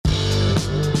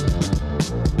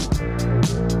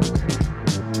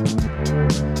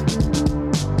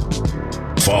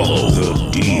Follow the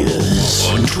Diaz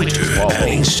on Twitter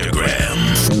and Instagram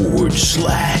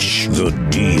 /The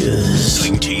Diaz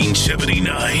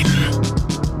 1979.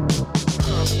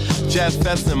 Jazz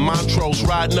fest and Montrose,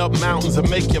 riding up mountains and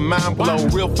make your mind blow.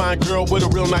 Real fine girl with a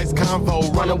real nice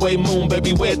convo. Runaway moon,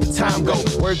 baby, where'd the time go?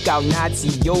 Workout Nazi,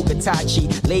 yoga Tachi,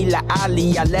 Layla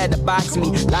Ali, I let her box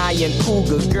me. Lion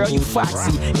Cougar, girl, you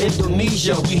foxy.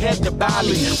 Indonesia, we head to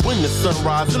Bali. When the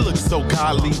sunrise, it looks so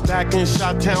godly. Back in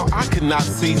Chi-Town, I could not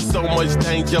see so much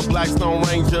danger. Blackstone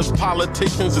Rangers,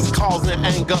 politicians is causing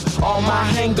anger. All my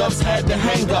hang-ups had to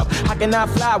hang up. How can I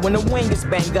fly when the wing is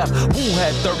banged up? Who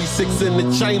had 36 in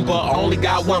the chamber? I only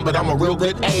got one, but I'm a real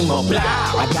good aimer. Blah.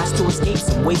 I got to escape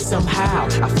some way somehow.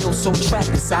 I feel so trapped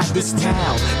inside this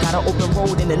town. Got an open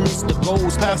road and a list of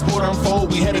goals. Passport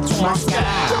unfold, we headed to Moscow.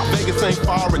 Vegas ain't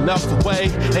far enough away,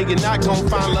 and you're not gonna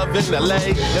find love in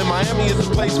LA. And Miami is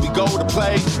the place we go to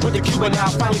play. With the Cuban,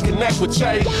 I'll finally connect with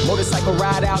Che. Motorcycle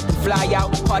ride out and fly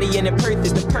out. Partying in Perth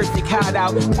is the perfect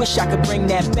hideout. Wish I could bring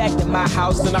that back to my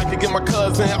house. And I could get my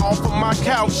cousin off of my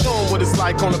couch. Show him what it's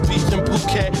like on the beach in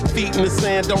Phuket. Feet in the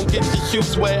sand, don't get your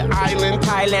shoes wet. Island,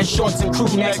 Thailand, shorts and crew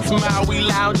necks. Maui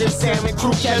lounge and salmon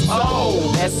crew cats.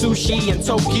 Oh, that's sushi in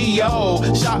Tokyo.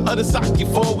 Shot of the sake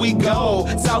before we go.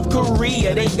 South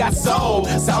Korea, they got soul.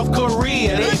 South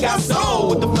Korea, they got soul.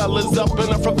 With the fellas up in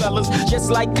the favelas. Just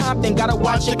like Compton, gotta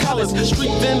watch your colors.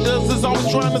 Street vendors is always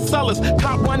trying to sell us.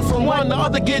 Cop 1 for 1, the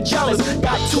other get jealous.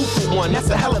 Got 2 for 1, that's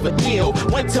a hell of a deal.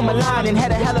 Went to Milan and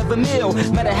had a hell of a meal.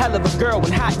 Met a hell of a girl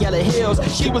in hot yellow heels.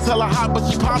 She was hella hot, but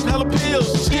she popped hella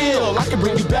pills. Chill, I can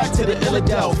bring you back to the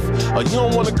Philadelphia. Or you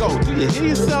don't wanna go, do you hear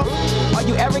yourself? Are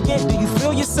you arrogant? Do you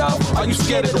feel yourself? Are you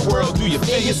scared of the world? Do you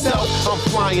fear yourself? I'm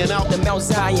flying out the Mount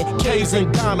Zion. Caves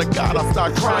in Ghana, God, I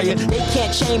start crying. They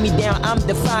can't chain me down, I'm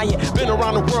defiant. Been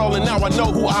around the world and now I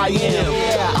know who I am.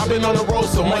 Yeah. I've been on the road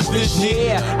so much this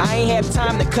year. I ain't have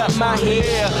time to cut my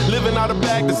hair. Living out of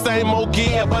bag, the same old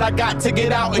gear. But I got to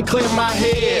get out and clear my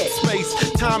head.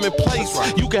 Space, time and place.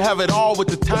 You can have it all with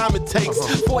the time it takes.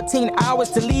 14 hours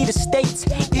to leave the States.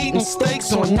 Eating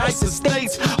steaks on nice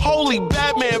estates. Holy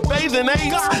Batman, bathing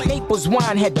apes. Naples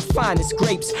wine had the finest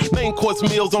grapes. Main course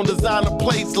meals on designer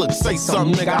plates. Look, say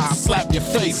something, nigga, I'll slap your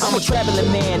face. I'm a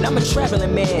traveling man, I'm a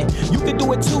traveling man. You can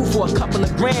do it too for a couple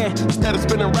of grand. Instead of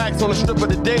spending racks on a strip of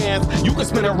the dance, you can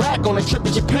spend a rack on a trip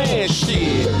to Japan.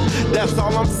 Shit, that's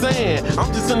all I'm saying.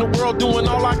 I'm just in the world doing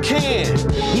all I can.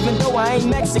 Even though I ain't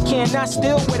Mexican, I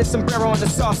still wear the sombrero on the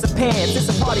salsa pants. It's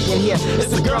a party in here,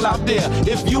 it's a girl out there.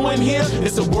 If you in here,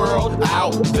 it's a world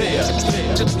out there.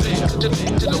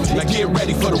 Now get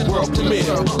ready for the world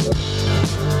premiere.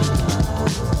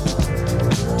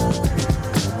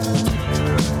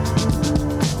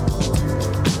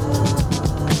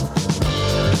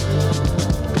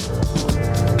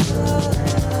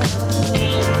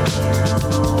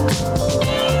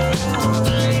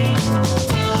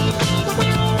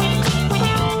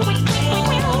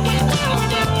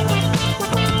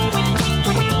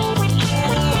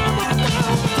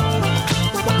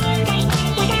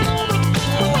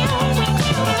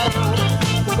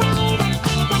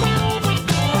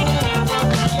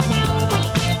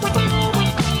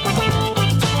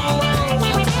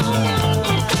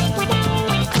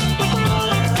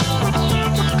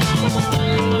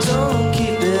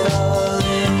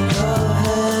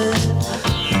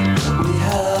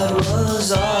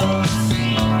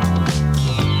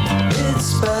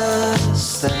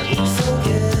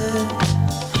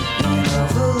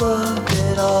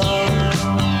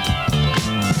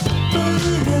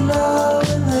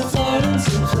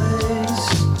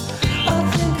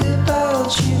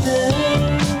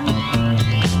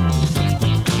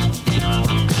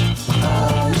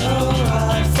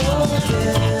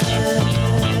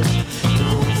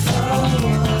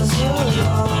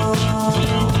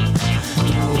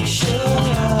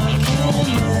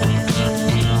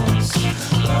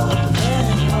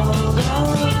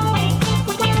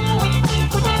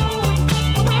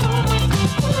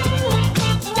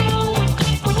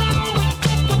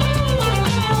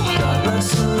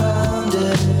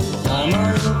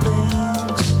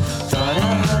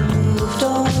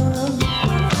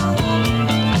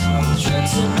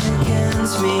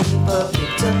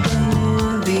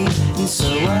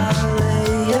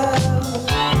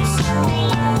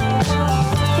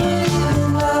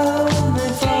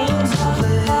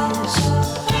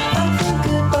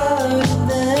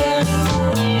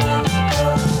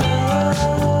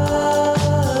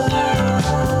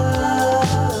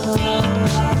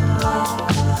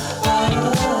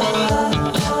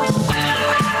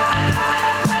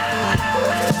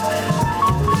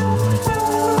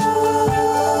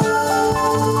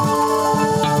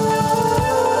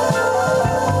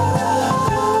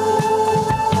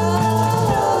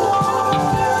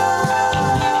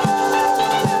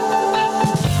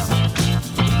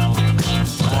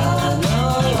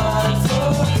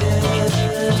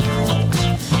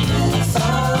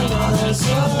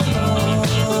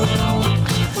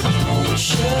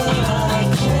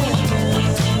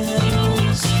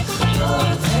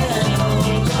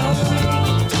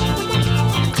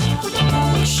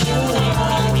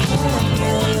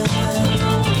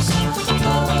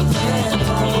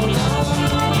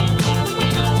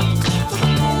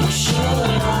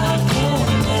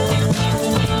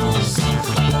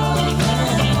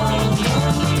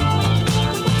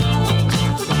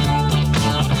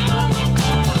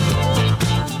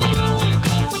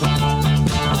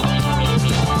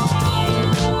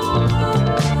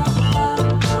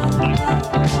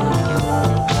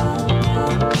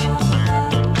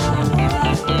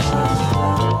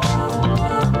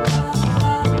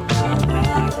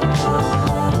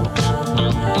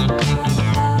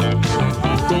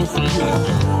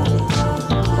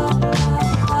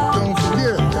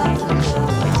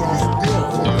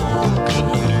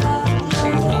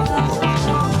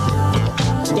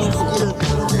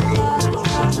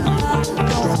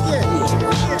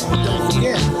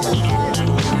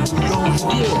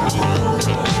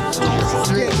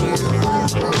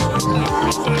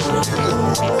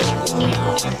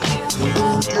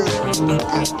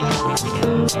 This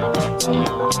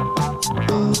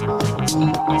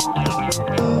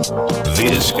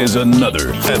is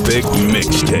another epic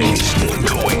mixtape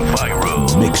going viral.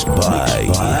 Mixed by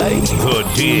The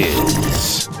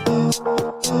Diz.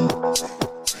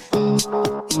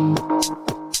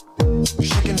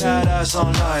 Shaking that ass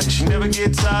all night, she never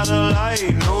gets out of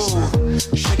light, no.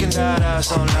 Shaking that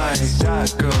ass all night,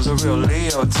 that girl's a real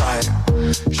Leo type.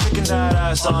 Shaking that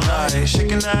ass all night,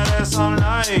 shaking that ass all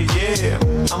night, yeah.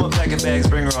 I'ma pack her bags,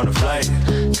 bring her on the flight,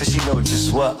 cause she know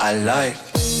just what I like.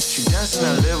 She dancing,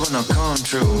 I live when I come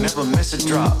true. Never miss a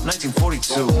drop,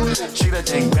 1942. Shake that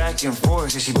thing back and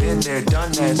forth, cause she been there,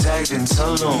 done that, tagged in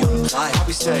saloon.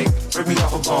 Happy steak, break me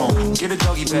off a bone. Get a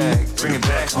doggy bag, bring it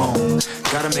back home.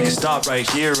 Gotta make a stop right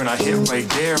here, and I hit right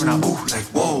there, and I ooh, like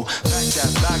whoa.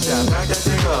 Back that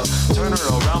thing up. Turn her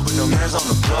around, put them hands on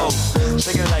the floor.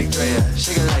 Shake it like Drea,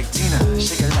 shake it like Tina,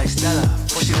 shake it like Stella,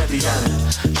 push it at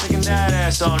Diana. Shaking that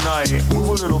ass all night, move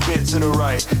a little bit to the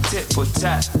right. Tit for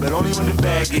tat, but only when the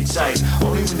bag get tight,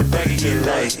 only when the bag get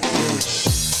light. Yeah.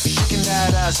 Shaking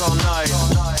that ass all night,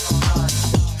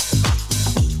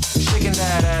 shaking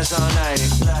that ass all night.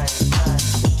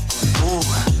 Ooh,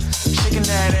 shaking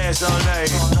that ass all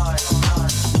night.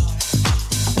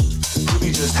 You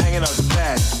be just hanging out the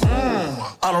back.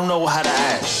 I don't know how to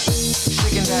act.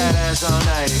 Shaking that ass all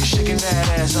night, shaking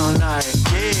that ass all night.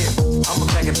 Yeah, I'ma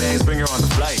pack her bags, bring her on the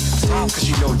flight, cause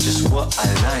you know just what I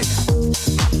like.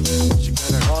 She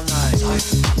got it all night,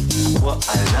 what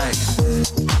I like.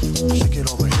 Shake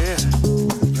it over here,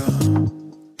 yeah.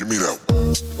 Give me that.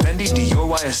 Fendi, Dior,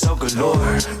 YSL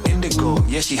galore. Indigo,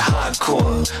 yeah, she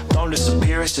hardcore. Don't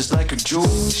disappear, it's just like a jewel.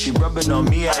 She rubbing on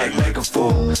me, I act like a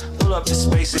fool. Pull up the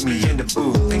space and me in the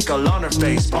booth. Pink all on her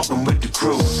face, bumping with the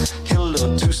crew. Hit a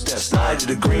little two-step, slide to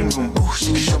the green room. Ooh, she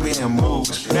can show me them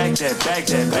moves. Back that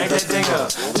thing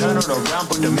up. Turn it around,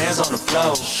 put the hands on the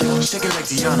floor. Shake it like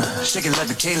Diana, shake it like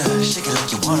Michaela, shake it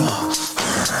like you wanna.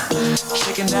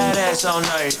 Shaking that ass all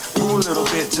night, move a little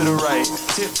bit to the right.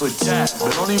 Tit for tat,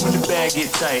 but only when the bag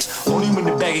get tight, only when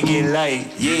the bag get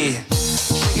light, yeah.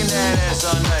 Shaking that ass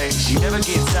all night, she never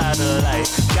gets tired of the light.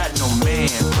 Got no man,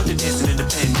 put the dancing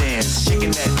independence.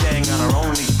 Shaking that thing on her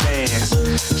OnlyFans.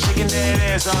 Shaking that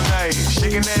ass all night,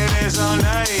 shaking that ass all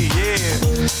night, yeah.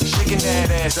 Shaking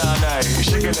that ass all night,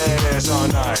 shaking that ass all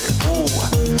night. Ooh,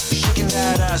 shaking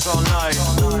that ass all night.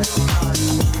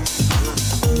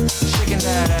 Shaking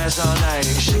that ass all night,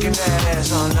 shaking that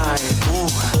ass all night. Ooh,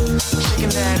 shaking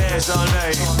that ass all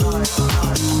night.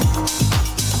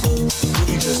 You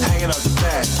be just hanging out the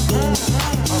back. I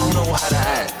don't know how to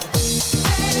act.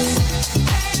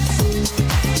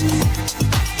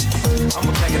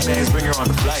 I'ma pack her bags, bring her on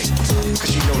the flight, cause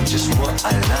she know just what I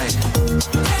like.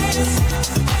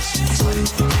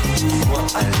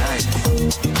 What I like.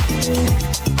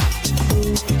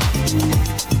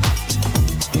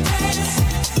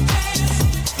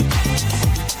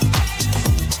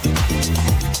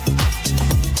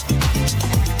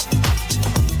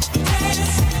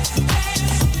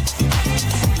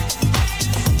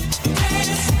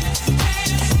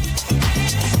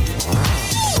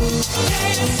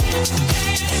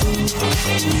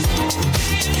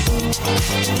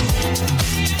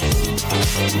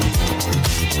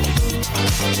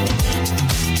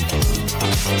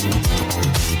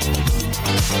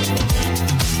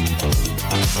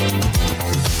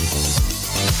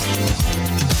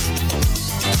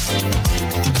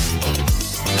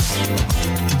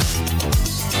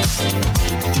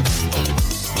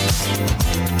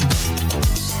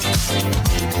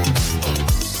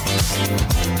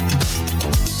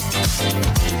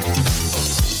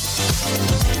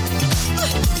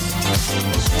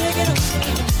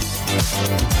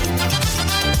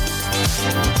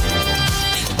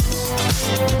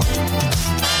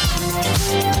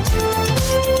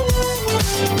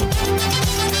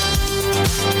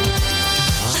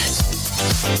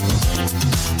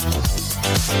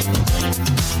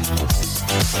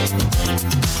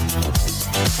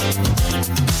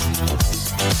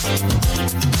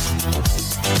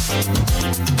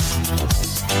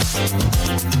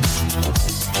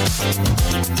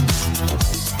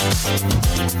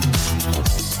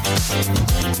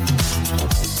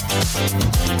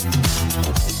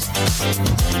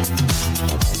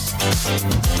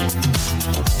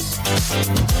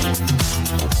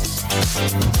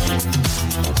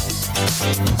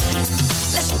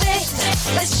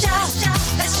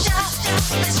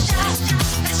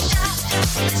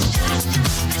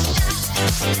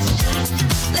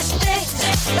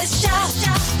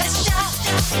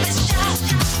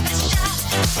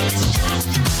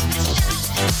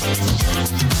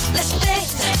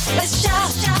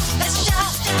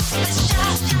 Let's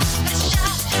shout.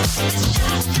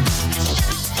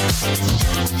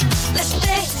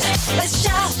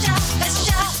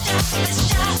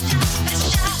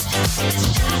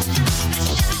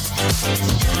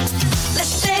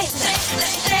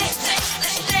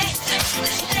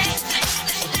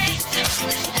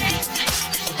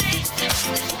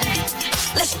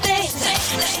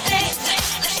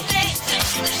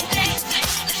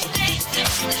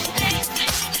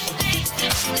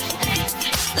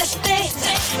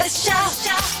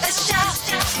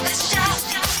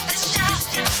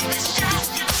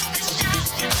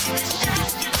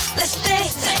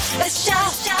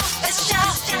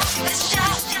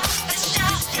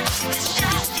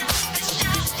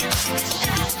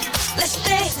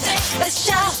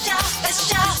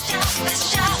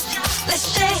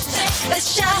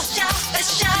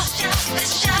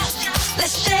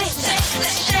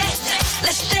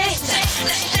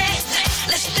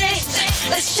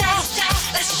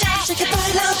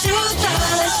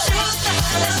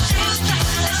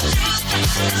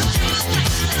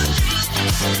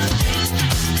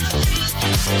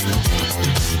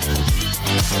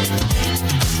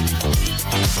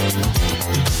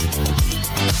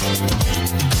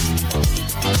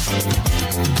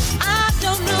 I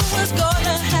don't know what's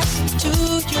gonna happen to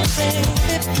you, baby,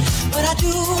 but I do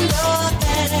know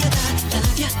that I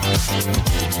love you.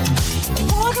 You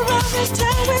walk around this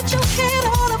town with your head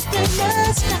all up in the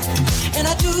sky, and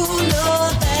I do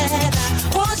know that I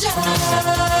want you.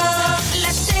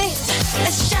 Let's dance,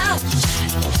 let's shout,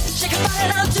 shake your body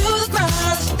down to the ground.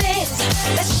 Let's dance,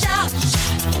 let's shout,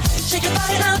 shake your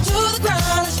body down to the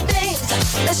ground. Let's dance,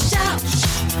 let's shout,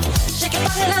 shake your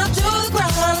body down to the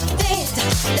ground. Let's dance,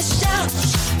 let's shout,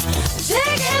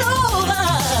 take it over,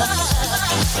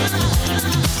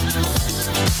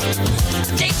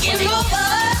 take it over.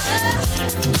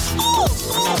 Ooh.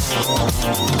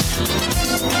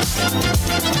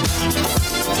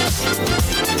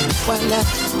 Voila.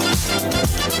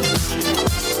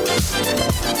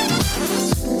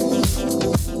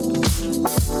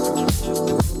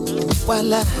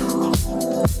 Voila.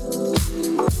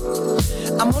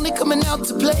 I'm only coming out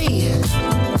to play.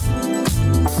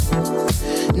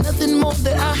 Nothing more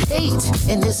that I hate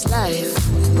in this life.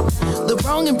 The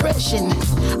wrong impression,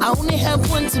 I only have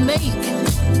one to make.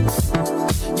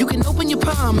 You can open your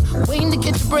palm, waiting to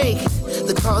catch a break.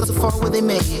 The cards are far where they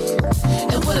may.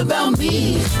 And what about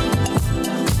me?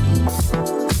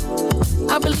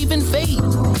 I believe in fate.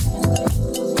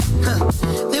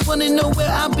 They wanna know where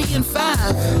I'll be in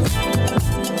 5.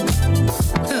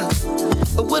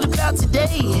 But what about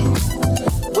today?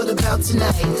 What about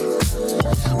tonight?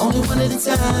 Only one at a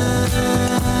time.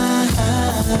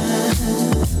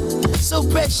 So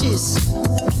precious.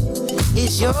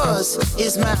 It's yours,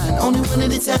 it's mine. Only one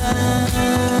at a time.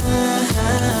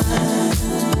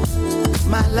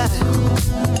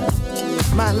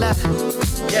 My life,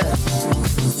 yeah.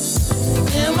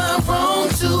 Am I wrong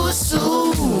to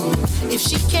assume if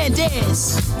she can't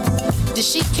dance, then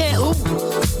she can't ooh?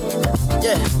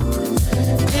 Yeah.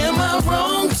 Am I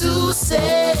wrong to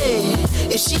say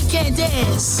if she can't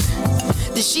dance,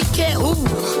 then she can't ooh?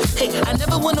 Hey, I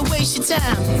never wanna waste your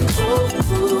time.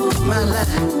 My life,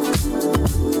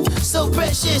 so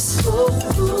precious.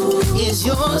 Is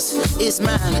yours, is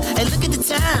mine. And look at the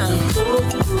time.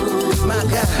 My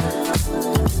God,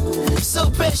 so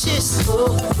precious.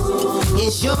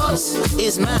 Is yours,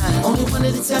 is mine. Only one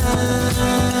at a time.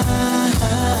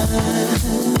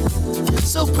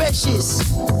 So precious.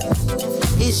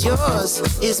 Is yours,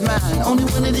 is mine. Only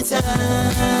one at a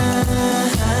time.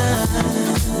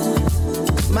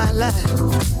 My life,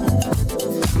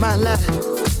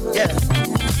 yeah.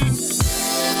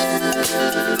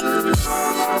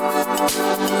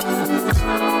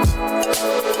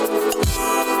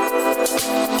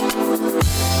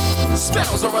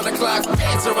 Spells around the clock,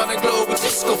 dance around the globe with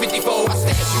Disco 54. I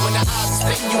stab you in the eyes,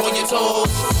 sting you on your toes.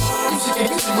 Music ain't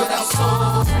music without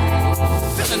soul.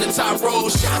 Feeling the top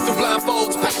road, shine through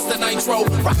blindfolds, past the nitro.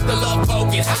 Rock the love boat,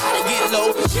 get high to get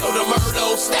low. Chill the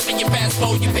Murdo, step in your fast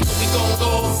mode. You pick up, we gon'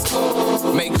 go.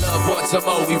 Make love once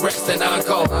more, we rest and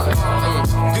encore. Do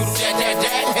that, hey.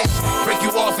 Break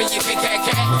you off and you can cat.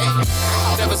 Hey.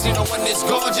 Never seen no one this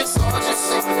gorgeous.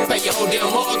 Pay your whole damn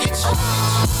mortgage.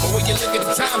 But when you look at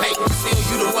the time, hey, still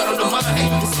you the one on the mind, hey.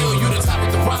 Still you the top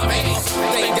of the rhyme, hey.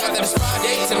 Thank God that it's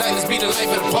Friday, tonight let's be the life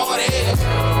of the party.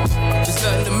 It's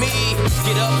nothing to me,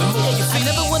 get up and move your feet. I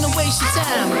never wanna waste your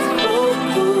time.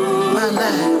 My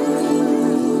life,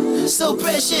 so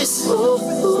precious.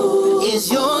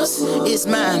 Is yours, is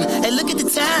mine. And look at the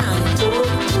time.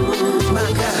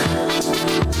 My God,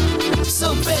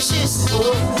 so precious.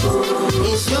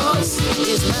 Is yours,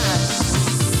 is mine.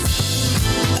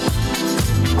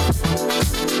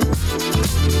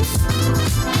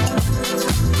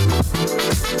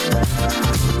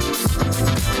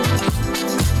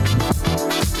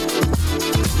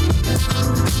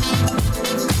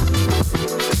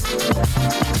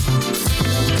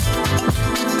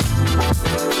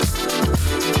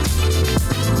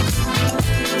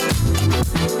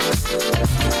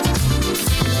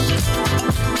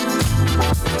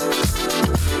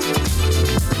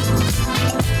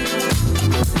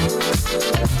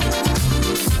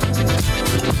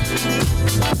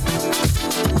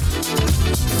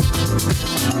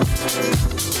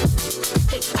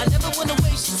 Hey, I never wanna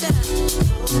waste your time.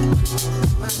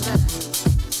 My time.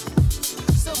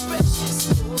 So precious.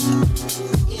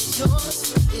 It's yours,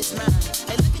 it's mine.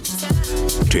 Hey, look at the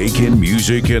time. Taking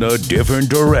music in a different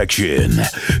direction.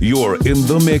 You're in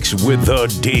the mix with the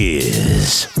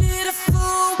Diz. Did a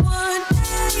full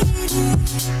 180,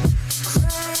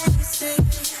 crazy,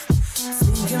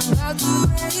 thinking about the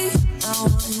way I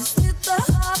was. Did the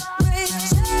heartbreak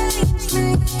change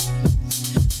me,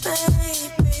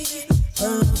 baby? But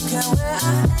look at where I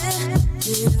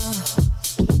ended up.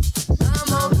 I'm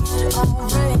all good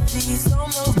already, so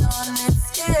moved on, it's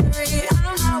scary.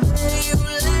 I'm not where you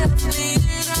left me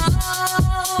at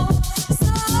all.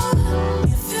 So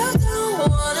if you don't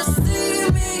wanna see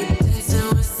me dancing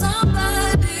with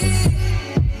somebody,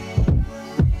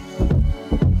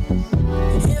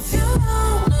 if you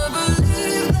wanna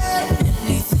believe that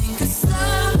anything could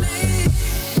stop me,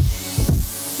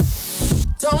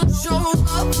 don't show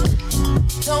up,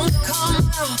 don't come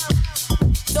out,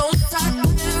 don't start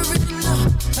caring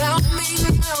about me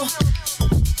now.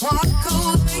 Walk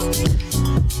away,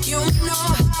 you know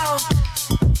how.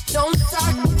 Don't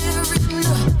start caring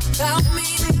about me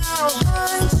now.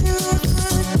 Aren't you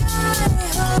the guy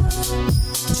who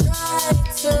tried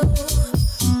to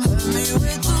hurt me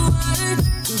with the word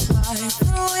goodbye?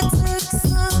 Though it took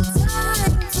some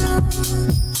time to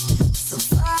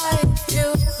survive you,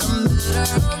 I'm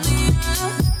better on the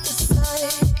other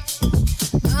side.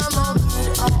 I'm all good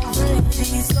already,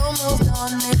 so moved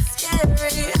on, it's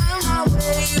scary. I'm not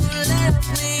where you left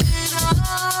me at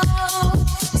all.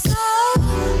 So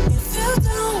if you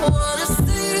don't wanna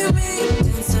see me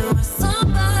dancing with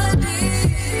somebody,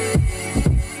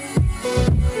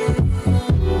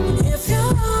 if you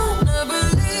wanna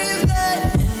believe that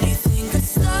anything could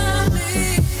stop me,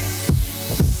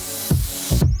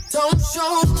 don't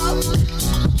show up,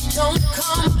 don't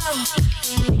come out,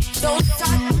 don't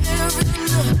start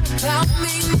caring about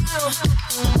me now.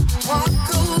 Walk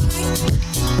away,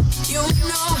 you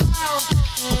know how.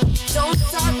 Don't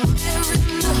start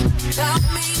caring about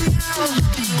me now.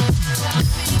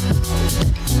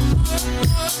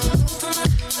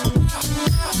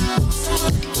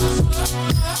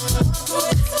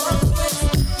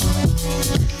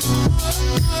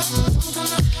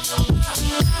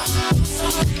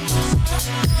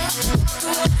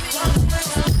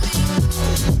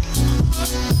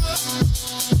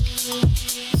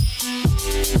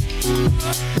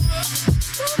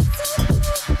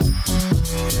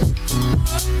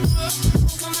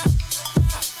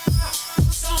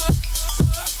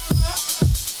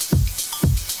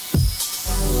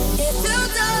 If you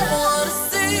don't wanna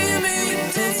see me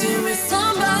dancing with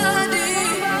somebody,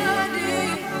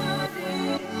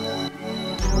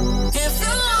 if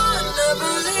you wanna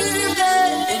believe that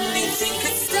anything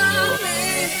could stop me,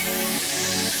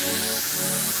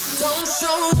 don't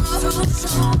show up,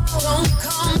 don't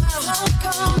come out,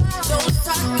 don't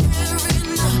start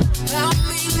caring about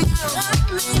me now.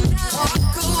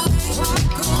 Walk away,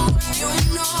 you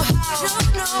know how.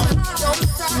 Don't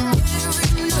start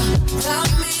caring about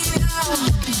me now.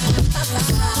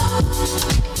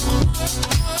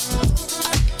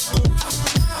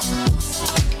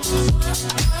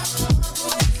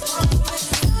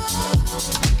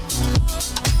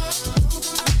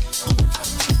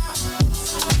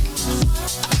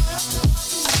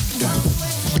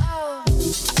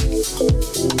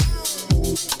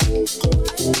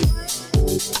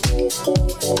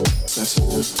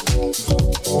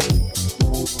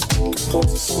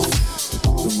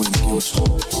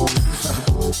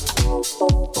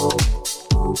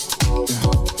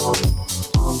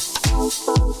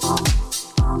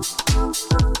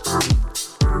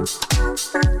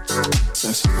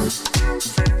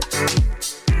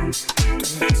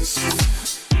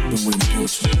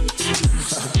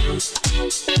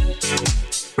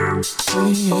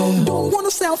 Don't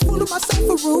wanna sound full of myself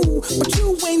or rude, but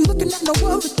you ain't looking at no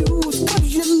other dudes. Cause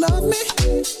you love me.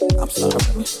 I'm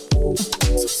sorry.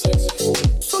 So sexy.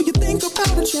 So you think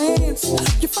about a chance.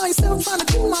 You find yourself trying to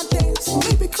do my dance.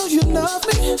 Maybe cause you love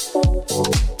me.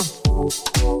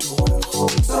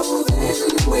 So then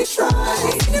we try.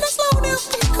 Can I slow down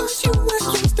because you were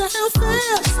used to how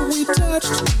fast we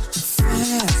touched.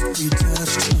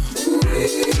 Then we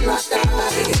locked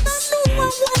eyes. I knew I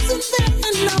wasn't there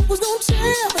and I was gonna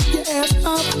tear your ass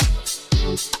up.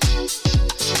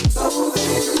 So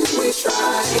then we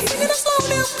tried. Can I slow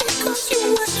down because you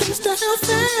were used to how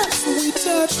fast we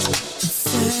touched.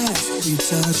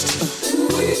 Then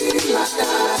we locked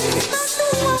eyes. I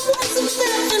knew I wasn't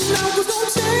there and I was gonna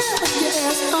tear your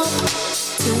ass up.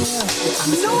 I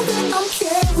know that I'm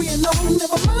carrying on,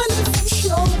 never mind if I'm sure.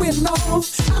 showing off.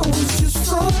 I was just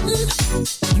frontin'.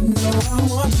 You know I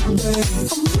want you, babe.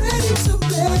 I'm ready to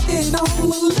bet it on,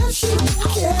 unless you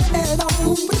don't care at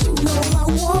all. But you know I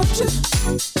want you.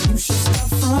 You should stop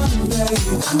frontin', babe.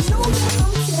 I know that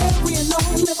I'm carrying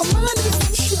on. Never mind if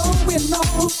I'm showing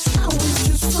off. I was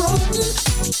just frontin'.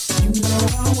 You know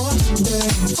I want you,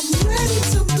 babe. I'm ready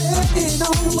to bet it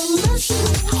on, unless you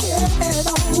don't care at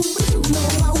all. But you know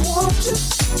I want you.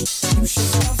 You should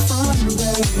stop frontin',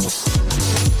 babe.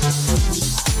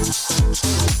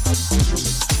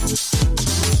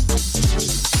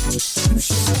 You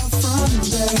should stop frontin',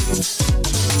 babe.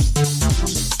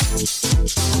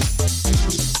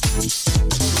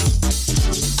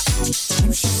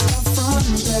 You should stop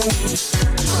frontin', babe.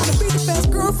 Trying to be the best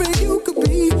girlfriend you could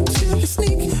be. Till you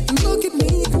sneak and look at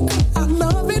me. I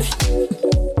love it.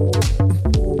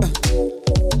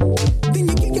 Then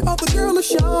you get your other girl a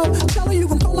show. Tell her you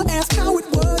gon' call her, ask how it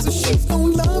was, and she's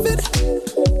gon' love it.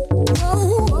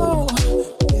 Oh,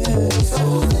 yeah.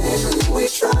 So then we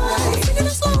tried. Taking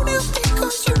it slow down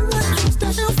because you were just to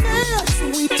how fast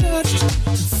we touched.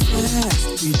 Fast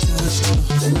we touched.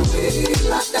 Then we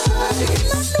locked eyes. And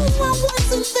I knew I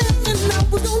wasn't there, and I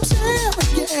was gon' tear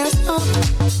your ass up.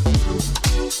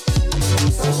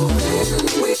 So then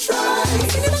we tried.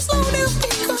 Taking it slow down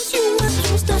because you were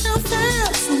just to how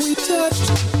fast we touched.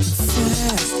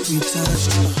 Fast we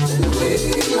touched. Then we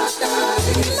locked eyes.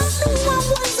 And I knew I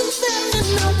wasn't there, and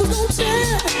I was gon' tear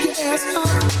your ass up.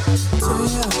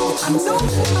 I know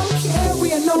that I'm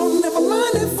carrying on. Never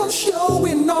mind if I'm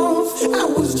showing off. I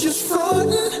was just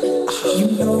frontin'. You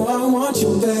know I want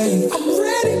you, babe. I'm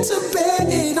ready to bet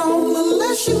it on,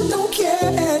 unless you don't care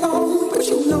at all. But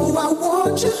you know I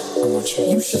want you.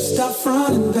 You should stop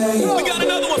frontin', babe. We got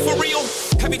another one for real.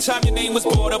 Every time your name was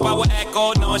brought up, I would act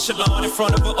all nonchalant in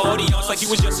front of an audience, like you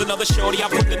was just another shorty. I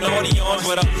put the naughty on,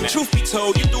 but truth be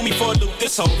told, you threw me for a loop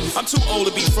this whole. I'm too old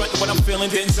to be frontin' what I'm feeling,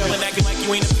 Denzel, and acting like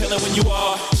you ain't appealing when you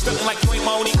are. Stuntin' like you ain't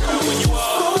Moni girl when you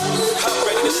are. I'm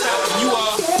ready to stop when you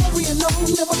are. Carrying on,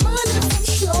 never mind if I'm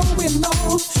showing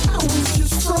off. I was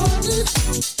just frontin'.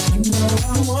 You know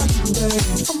I want you,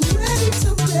 babe. I'm ready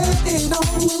to bet it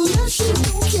on, unless you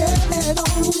don't care at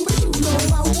all. But you know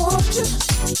I want you.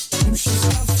 You should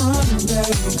stop frontin',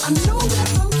 babe. I know that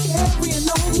I'm carrying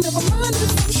on. Never mind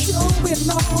if I'm showing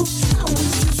off. I was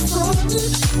just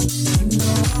frontin'. You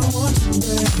know I want you,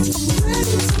 babe. I'm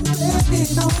ready to bet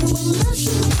it on, unless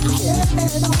you don't care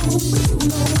at all. But you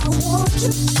know I want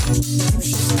you. You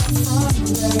should stop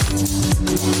frontin', babe.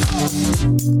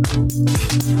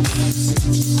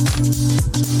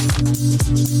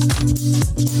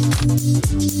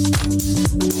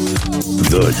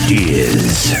 The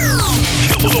Diz.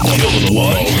 Kill the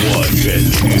one and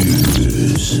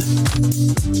twos.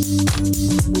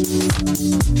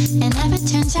 It never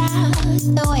turns out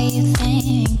the way you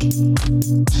think.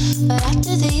 But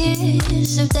after the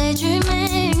years of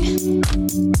daydreaming,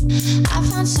 I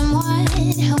found someone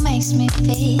who makes me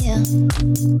feel.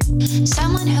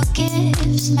 Someone who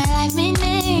gives my life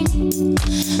meaning.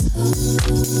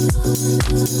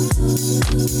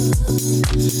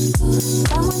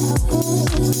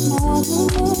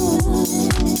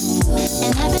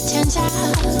 It never turns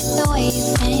out the way you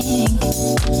think.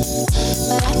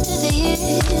 But after the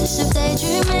years of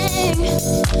daydreaming,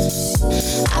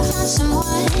 I found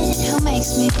someone who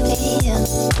makes me feel.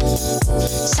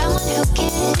 Someone who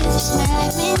gives my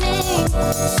life meaning.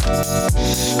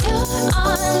 Your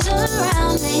arms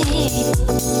around me,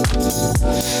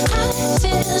 I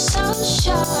feel so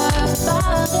sure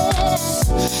about it.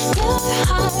 Your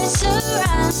heart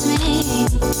surrounds me,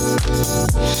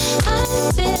 I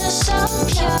feel so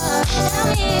pure. Tell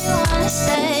me you wanna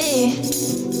stay.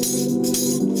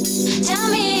 Tell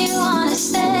me you wanna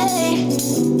stay.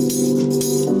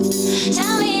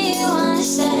 Tell me you wanna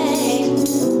stay.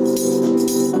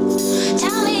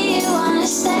 Tell me you wanna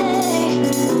stay.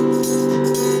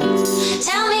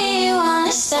 Tell me you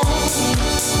wanna stay.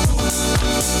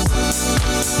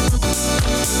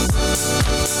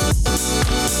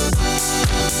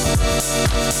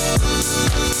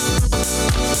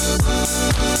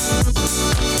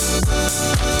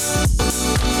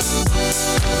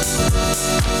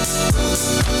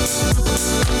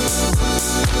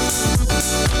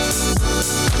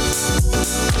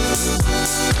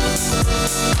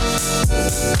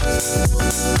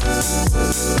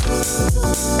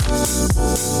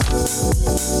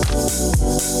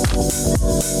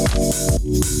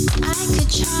 I could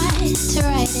try to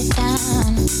write it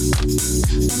down,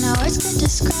 but No words could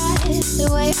describe the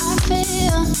way I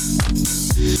feel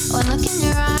when look in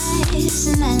your eyes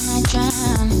and then I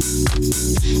drown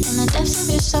in the depths of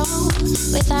your soul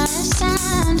without a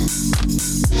sound.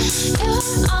 Your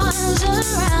arms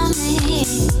around me,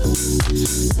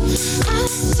 I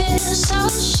feel so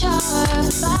sure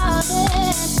about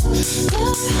it.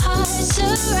 Your heart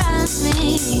surrounds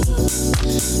me,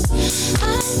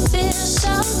 I feel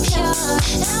so pure.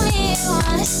 Tell me you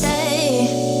wanna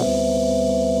stay.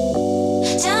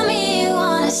 Tell me you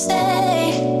wanna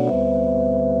stay.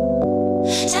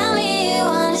 Tell me you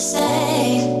wanna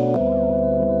stay.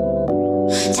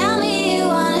 Tell me you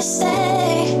wanna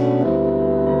stay.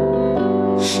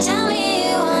 Tell me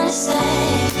you wanna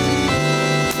stay.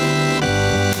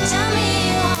 Tell me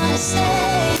you wanna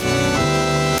stay.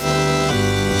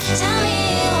 Tell me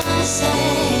you wanna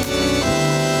stay.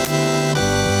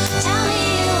 Tell me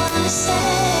you wanna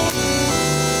stay.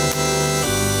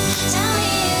 Tell me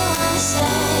you wanna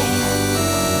stay.